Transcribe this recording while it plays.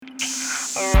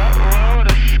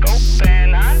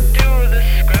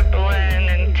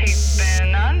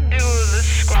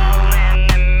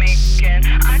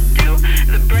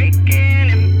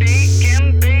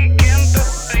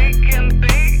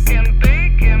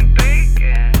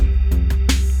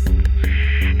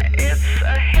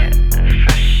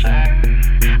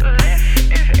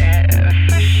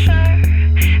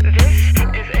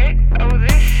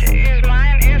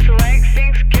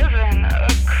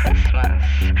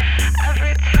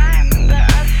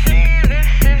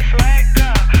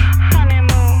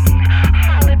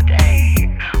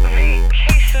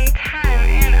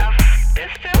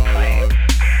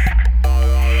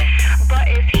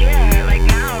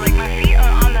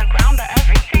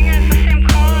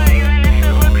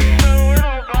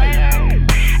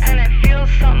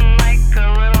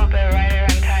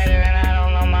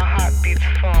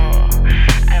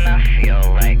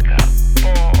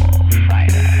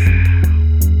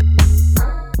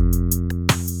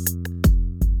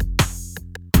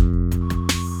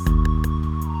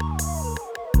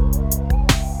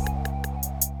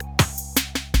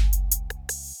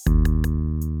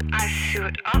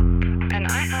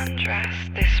dress,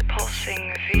 this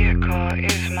pulsing vehicle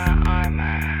is my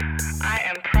armor. I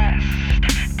am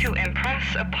pressed to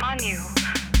impress upon you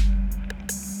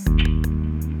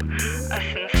a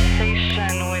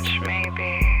sensation which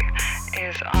maybe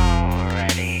is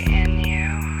already in you.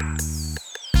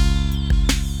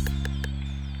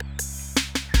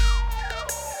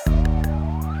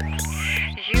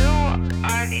 You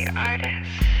are the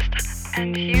artist,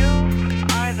 and you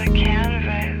are the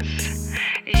canvas.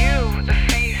 You, the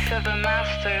face of the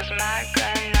master's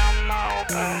magnum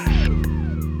opus.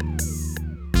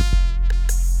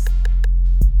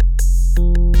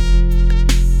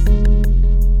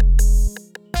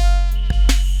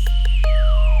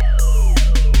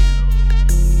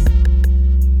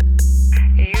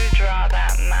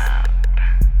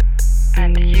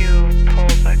 And you pull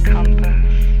the compass.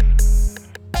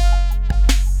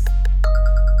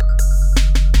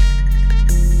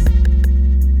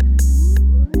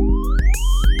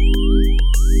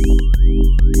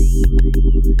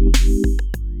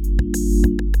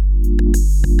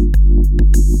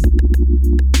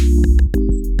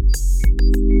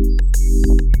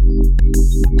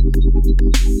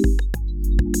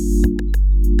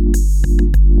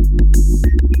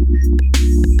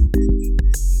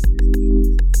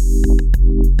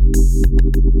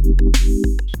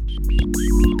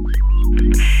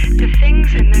 The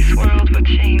things in this world will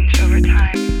change over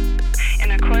time,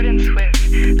 in accordance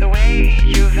with the way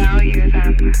you value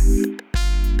them.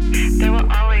 There will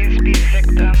always be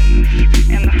victims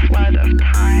in the flood of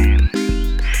time,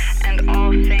 and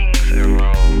all things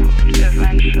erode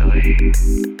eventually.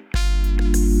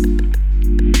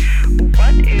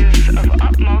 What is of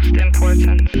utmost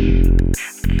importance?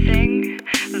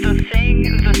 The thing,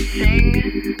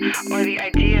 or the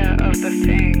idea of the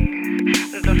thing?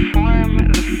 The form,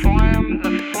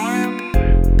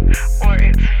 or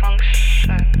its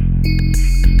function?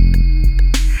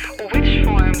 Which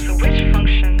forms, which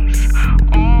functions,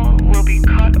 all will be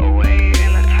cut away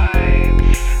in the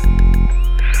tides.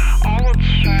 All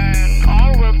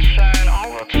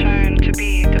will churn to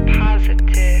be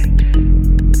deposited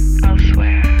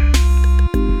elsewhere,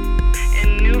 in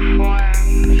new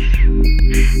forms,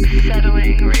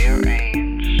 settling,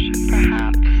 rearranged,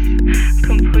 perhaps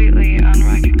completely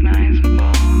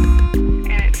unrecognizable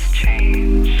in its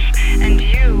change. And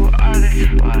you are this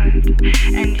flood,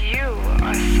 and you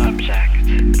are subject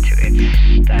to its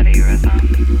steady rhythm,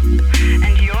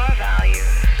 and your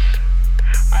values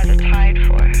are the tide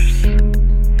force,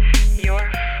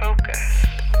 your focus,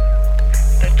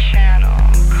 the channel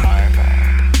carver.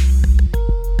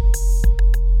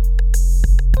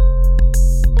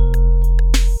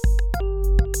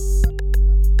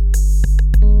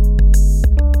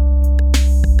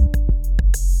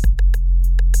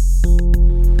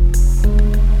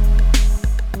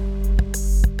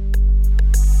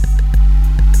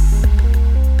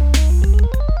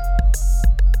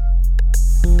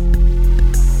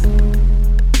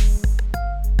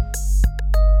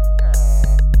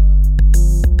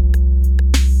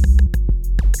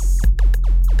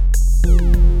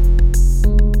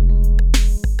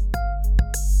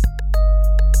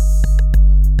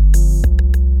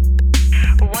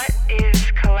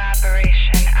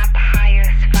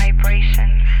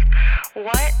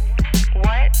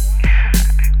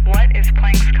 What is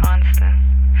Planck's constant?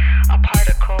 A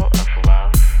particle of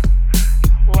love.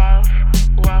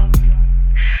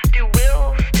 Do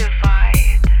wills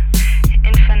divide,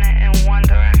 infinite in one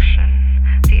direction,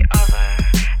 the other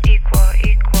equal,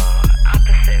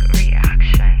 opposite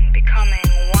reaction, becoming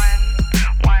one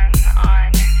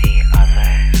on the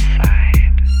other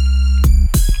side?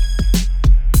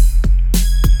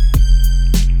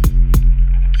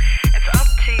 It's up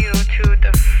to you to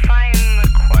define the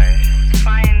course,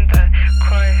 find the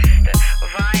course,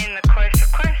 divine the course, of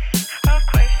course,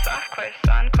 off course,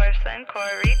 on course,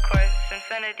 encore, recourse,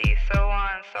 infinity, so on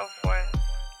and so forth.